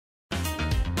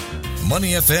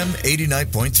Money FM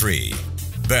 89.3.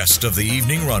 Best of the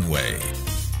evening runway.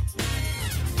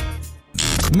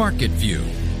 Market View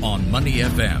on Money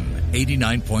FM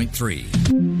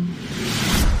 89.3.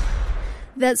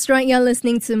 That's right, you're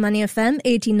listening to Money FM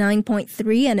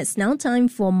 89.3, and it's now time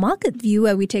for Market View,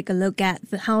 where we take a look at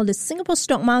how the Singapore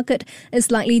stock market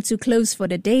is likely to close for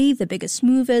the day, the biggest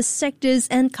movers, sectors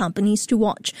and companies to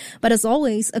watch. But as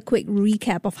always, a quick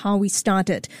recap of how we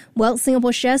started. Well,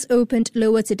 Singapore shares opened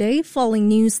lower today following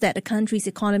news that the country's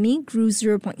economy grew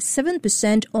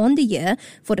 0.7% on the year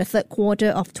for the third quarter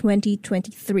of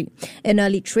 2023. In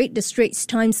early trade, the Straits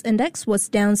Times Index was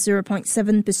down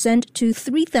 0.7% to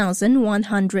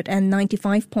 3,195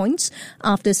 points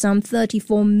after some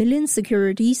 34 million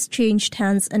securities changed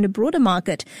hands in the broader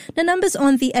market. The numbers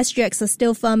on the SGX are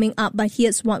still firming up, but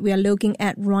here's what we are looking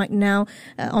at right now.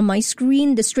 On my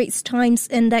screen, the Straits Times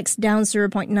Index down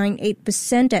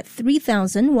 0.98% at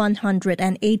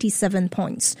 3,187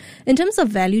 points. In terms of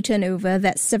value turnover,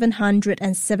 that's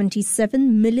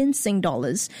 777 million Sing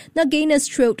dollars. Now, gainers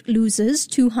trailed losers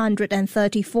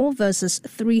 234 versus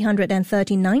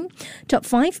 339. Top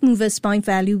 5 movers by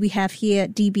value we have here: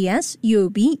 DBS,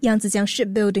 UOB, Yangzijiang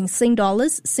Shipbuilding Sing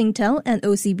dollars, Singtel and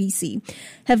OCBC.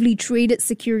 Heavily traded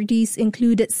securities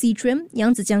included Seatrium,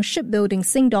 Yangzijiang Shipbuilding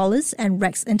Sing dollars and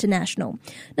Rex International.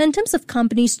 Now, in terms of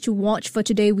companies to watch for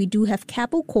today, we do have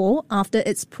Keppel Corp after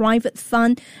its private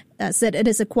fund said it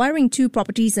is acquiring 2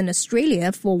 properties in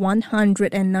Australia for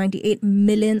 198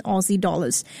 million Aussie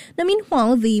dollars. Now,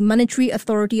 meanwhile, the Monetary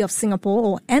Authority of Singapore,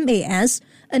 or MAS,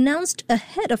 announced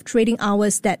ahead of trading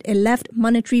hours that it left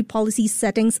monetary policy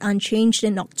settings unchanged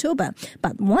in October.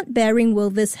 But what bearing will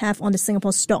this have on the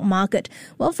Singapore stock market?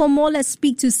 Well, for more, let's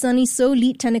speak to Sunny So,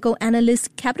 Lead Technical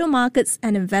Analyst, Capital Markets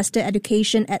and Investor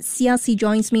Education at CRC,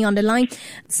 joins me on the line.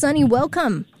 Sunny,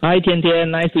 welcome. Hi, Tian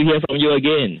Tian. Nice to hear from you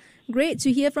again. Great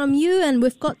to hear from you, and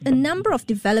we've got a number of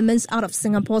developments out of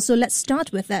Singapore, so let's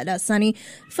start with that, Sunny.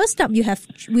 First up, we have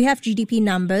GDP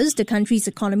numbers. The country's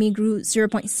economy grew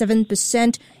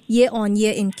 0.7%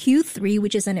 year-on-year in Q3,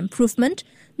 which is an improvement.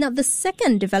 Now, the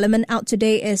second development out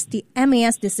today is the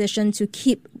MAS decision to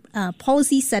keep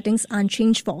policy settings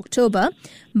unchanged for October,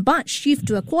 but shift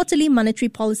to a quarterly monetary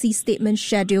policy statement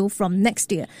schedule from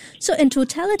next year. So in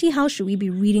totality, how should we be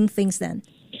reading things then?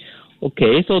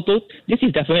 Okay, so this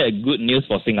is definitely a good news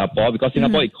for Singapore because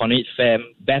Singapore economy fared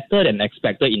better than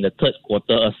expected in the third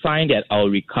quarter, a sign that our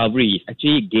recovery is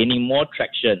actually gaining more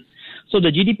traction. So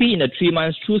the GDP in the 3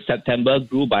 months through September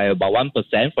grew by about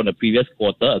 1% from the previous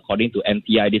quarter, according to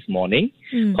MTI this morning.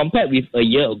 Compared with a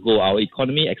year ago, our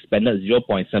economy expanded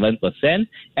 0.7%,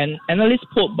 and analysts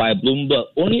polled by Bloomberg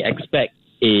only expect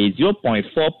a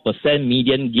 0.4%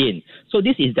 median gain. So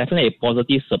this is definitely a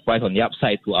positive surprise on the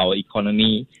upside to our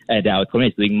economy, and our economy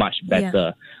is doing much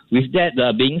better. With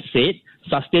that being said,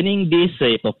 sustaining this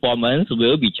performance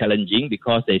will be challenging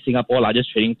because the Singapore largest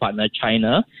trading partner,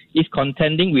 China, is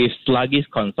contending with sluggish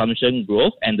consumption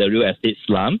growth and the real estate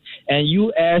slump. And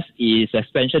US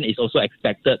expansion is also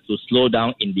expected to slow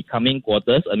down in the coming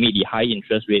quarters amid the high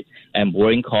interest rate and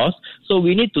borrowing costs. So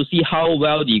we need to see how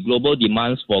well the global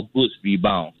demands for goods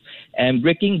rebound. And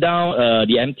breaking down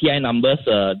the MTI numbers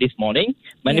this morning,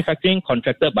 manufacturing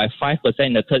contracted by 5%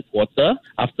 in the third quarter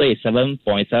after a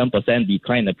 7.7%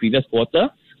 decline in the previous quarter.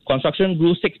 Construction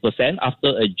grew 6%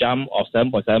 after a jump of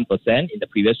 7.7% in the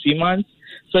previous 3 months.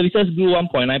 Services grew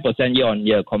 1.9%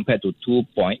 year-on-year compared to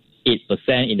 2.8%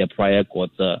 in the prior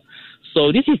quarter.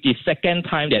 So this is the second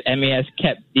time that MAS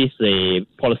kept this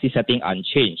policy setting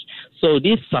unchanged. So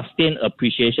this sustained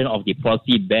appreciation of the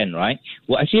policy band, right,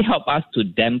 will actually help us to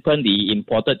dampen the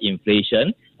imported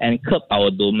inflation and curb our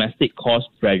domestic cost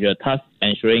pressure, thus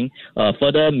ensuring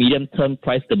further medium-term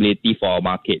price stability for our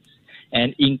markets.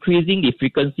 And increasing the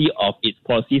frequency of its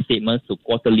policy statements to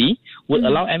quarterly would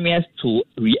allow MAS to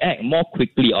react more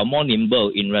quickly or more nimble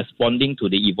in responding to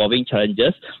the evolving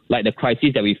challenges like the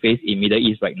crisis that we face in Middle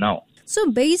East right now. So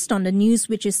based on the news,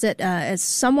 which is said as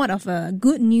somewhat of a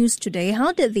good news today,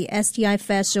 how did the STI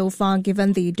fare so far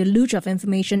given the deluge of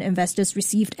information investors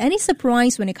received? Any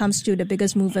surprise when it comes to the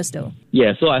biggest movers though?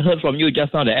 Yeah, so I heard from you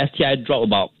just now the STI dropped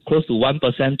about close to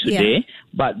 1% today,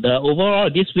 but the overall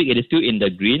this week it is still in the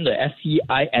green. The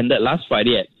STI ended last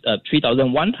Friday at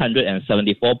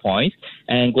 3,174 points,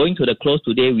 and going to the close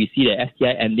today, we see the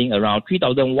STI ending around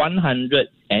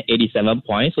 3,187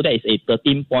 points. So that is a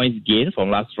 13 points gain from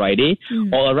last Friday,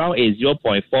 or around a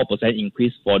 0.4%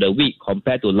 increase for the week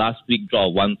compared to last week's drop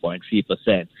of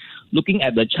 1.3%. looking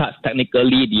at the charts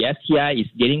technically, the STI is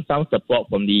getting some support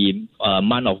from the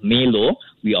month of May low.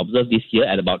 We observed this year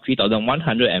at about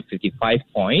 3,155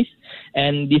 points.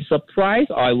 And the surprise,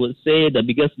 I would say the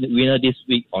biggest winner this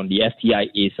week on the STI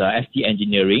is ST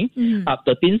Engineering, up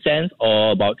 13 cents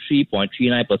or about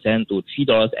 3.39% to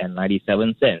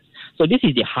 $3.97. So this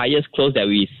is the highest close that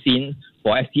we've seen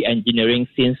for ST Engineering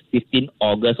since 15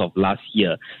 August of last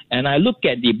year. And I look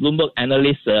at the Bloomberg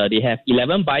analysts, they have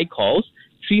 11 buy calls,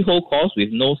 3 hold calls with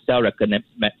no sell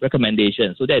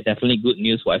recommendation. So that's definitely good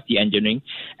news for ST Engineering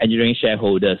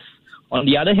shareholders. On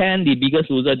the other hand, the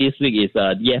biggest loser this week is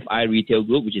DFI Retail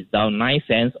Group, which is down 9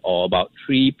 cents or about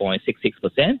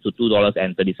 3.66% to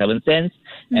 $2.37.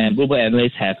 And Bloomberg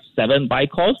analysts have 7 buy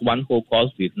calls, 1 hold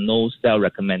calls with no sell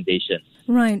recommendation.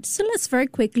 Right. So let's very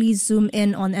quickly zoom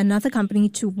in on another company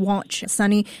to watch,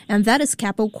 Sunny, and that is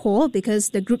Keppel Corp, because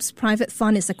the group's private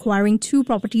fund is acquiring 2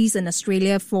 properties in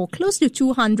Australia for close to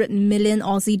 200 million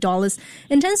Aussie dollars,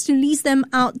 intends to lease them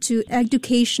out to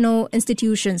educational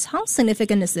institutions. How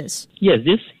significant is this? Yes,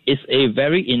 this is a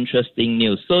very interesting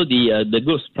news. So the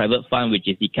group's private fund, which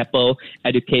is the Keppel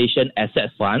Education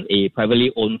Asset Fund, a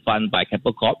privately owned fund by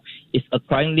Keppel Corp, is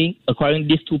acquiring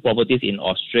these 2 properties in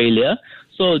Australia.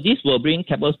 So this will bring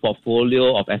Keppel's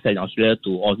portfolio of assets in Australia to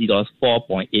Aussie dollars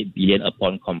 4.8 billion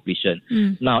upon completion.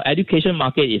 Now, education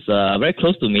market is very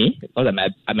close to me because I'm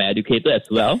an educator as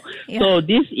well. Yeah. So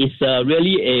this is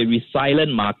really a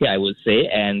resilient market, I would say.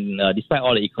 And despite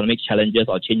all the economic challenges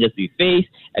or changes we face,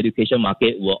 education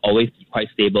market will always be quite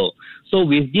stable. So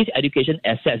with these education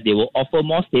assets, they will offer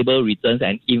more stable returns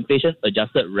and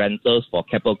inflation-adjusted rentals for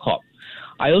Keppel Corp.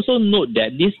 I also note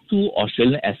that these 2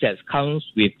 Australian assets comes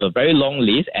with a very long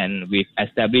lease and with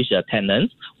established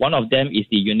tenants. One of them is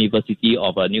the University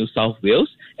of New South Wales,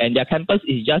 and their campus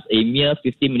is just a mere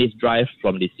 15 minutes drive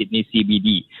from the Sydney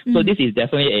CBD. So this is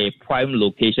definitely a prime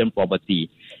location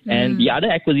property. And the other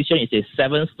acquisition is a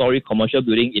 7-story commercial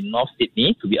building in North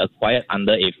Sydney to be acquired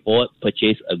under a forward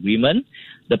purchase agreement.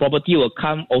 The property will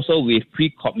come also with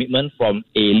pre-commitment from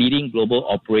a leading global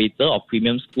operator of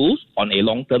premium schools on a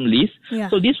long-term lease. Yeah.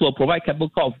 So this will provide Keppel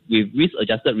Corp with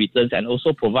risk-adjusted returns and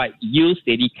also provide yield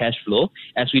steady cash flow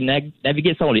as we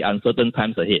navigate some of the uncertain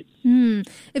times ahead.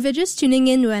 If you're just tuning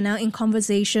in, we're now in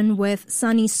conversation with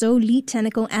Sunny So, lead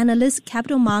technical analyst,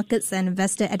 capital markets and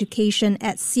investor education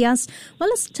at SIAS. Well,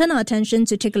 let's turn our attention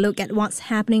to take a look at what's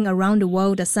happening around the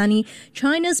world. Sunny,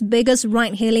 China's biggest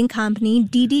ride-hailing company,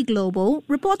 Didi Global,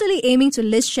 reportedly aiming to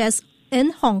list shares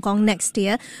in Hong Kong next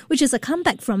year, which is a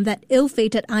comeback from that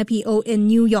ill-fated IPO in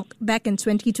New York back in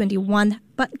 2021.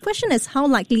 But the question is, how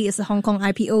likely is a Hong Kong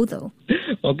IPO though?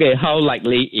 Okay, how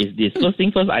likely is this? First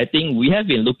thing first, I think we have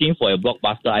been looking for a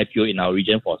blockbuster IPO in our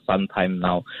region for some time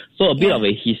now. So a bit of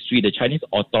a history. The Chinese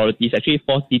authorities actually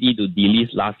forced Didi to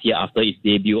delist last year after its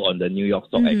debut on the New York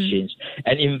Stock Exchange.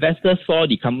 And investors saw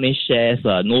the company's shares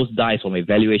nosedive from a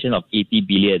valuation of 80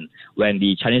 billion when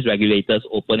the Chinese regulators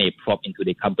opened a probe into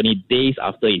the company days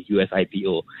after its US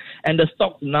IPO. And the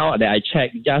stock now that I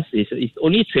checked is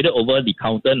only traded over the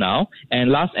counter now,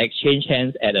 and last exchange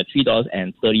hands at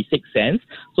 $3.36.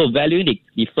 So valuing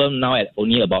the firm now at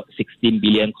only about 16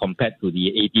 billion compared to the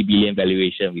 80 billion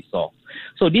valuation we saw.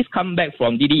 So this comeback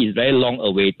from Didi is very long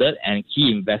awaited, and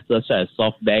key investors such as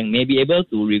SoftBank may be able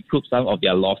to recoup some of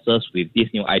their losses with this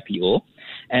new IPO.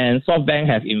 And SoftBank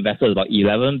have invested about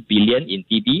 11 billion in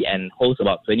Didi and holds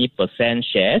about 20%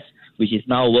 shares, which is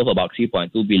now worth about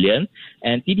 3.2 billion.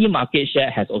 And Didi market share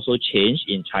has also changed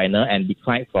in China and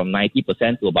declined from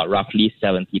 90% to about roughly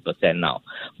 70% now.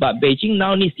 But Beijing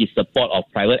now needs the support of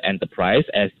private enterprise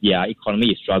as their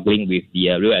economy is struggling with the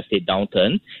real estate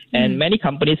downturn. And many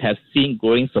companies have seen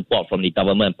growing support from the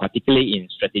government, particularly in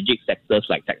strategic sectors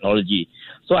like technology.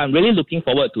 So I'm really looking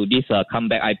forward to this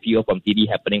comeback IPO from Didi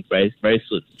happening very, very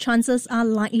soon. Chances are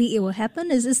likely it will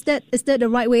happen. Is that the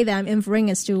right way that I'm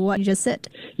inferring as to what you just said?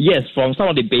 Yes, from some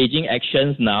of the Beijing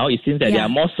actions now, it seems that they are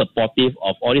more supportive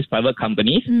of all these private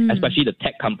companies, especially the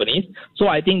tech companies. So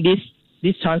I think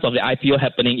this chance of the IPO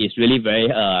happening is really very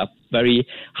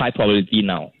high probability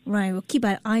now. Right, we'll keep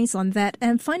our eyes on that.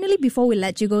 And finally, before we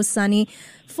let you go, Sunny,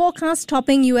 forecast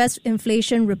topping U.S.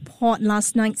 inflation report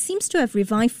last night seems to have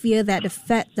revived fear that the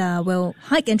Fed will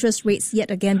hike interest rates yet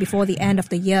again before the end of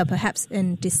the year, perhaps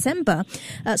in December.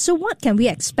 So what can we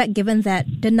expect given that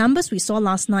the numbers we saw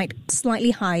last night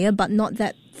slightly higher but not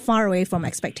that far away from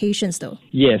expectations though?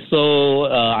 Yes, so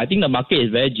I think the market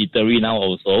is very jittery now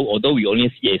also, although we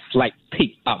only see a slight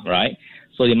tick up, right?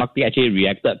 So the market actually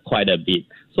reacted quite a bit.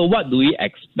 So what do we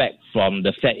expect from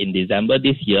the Fed in December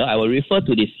this year? I will refer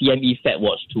to the CME Fed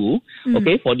Watch tool.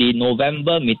 Okay, for the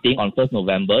November meeting on 1st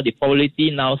November, the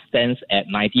probability now stands at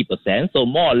 90%. So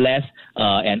more or less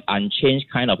an unchanged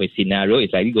kind of a scenario is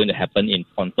likely going to happen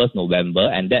on 1st November,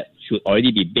 and that should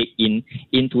already be baked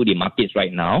into the markets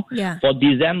right now. Yeah. For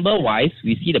December-wise,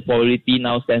 we see the probability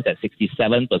now stands at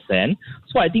 67%.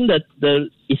 So I think that the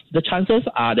chances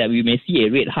are that we may see a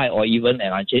rate hike or even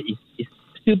an unchanged is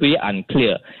still pretty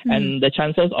unclear. And the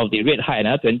chances of the rate hike,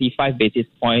 another 25 basis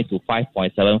points to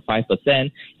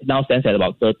 5.75%, now stands at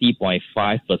about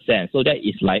 30.5%. So that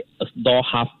is like a door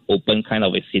half open kind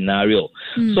of a scenario.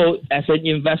 So as an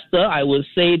investor, I would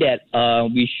say that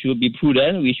we should be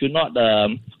prudent. We should not,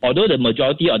 although the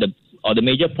majority or the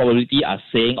major probability are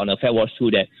saying on the Fed Watch tool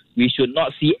that we should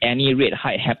not see any rate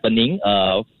hike happening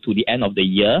to the end of the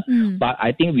year. But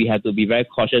I think we have to be very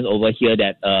cautious over here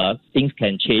that things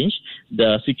can change.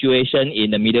 The situation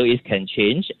in the Middle East can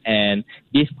change, and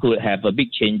this could have a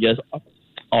big changes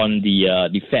on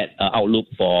the Fed outlook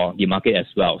for the market as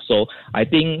well. So I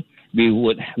think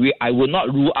I would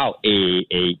not rule out a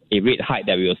rate hike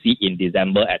that we will see in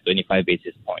December at 25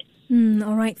 basis points.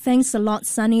 All right. Thanks a lot,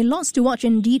 Sunny. Lots to watch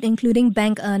indeed, including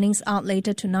bank earnings out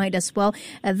later tonight as well.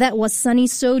 That was Sunny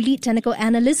So, Lead Technical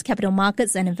Analyst, Capital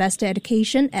Markets and Investor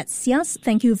Education at SIAS.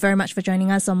 Thank you very much for joining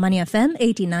us on Money FM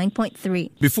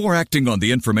 89.3. Before acting on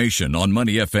the information on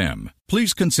Money FM,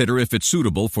 please consider if it's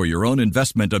suitable for your own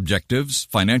investment objectives,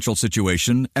 financial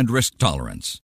situation, and risk tolerance.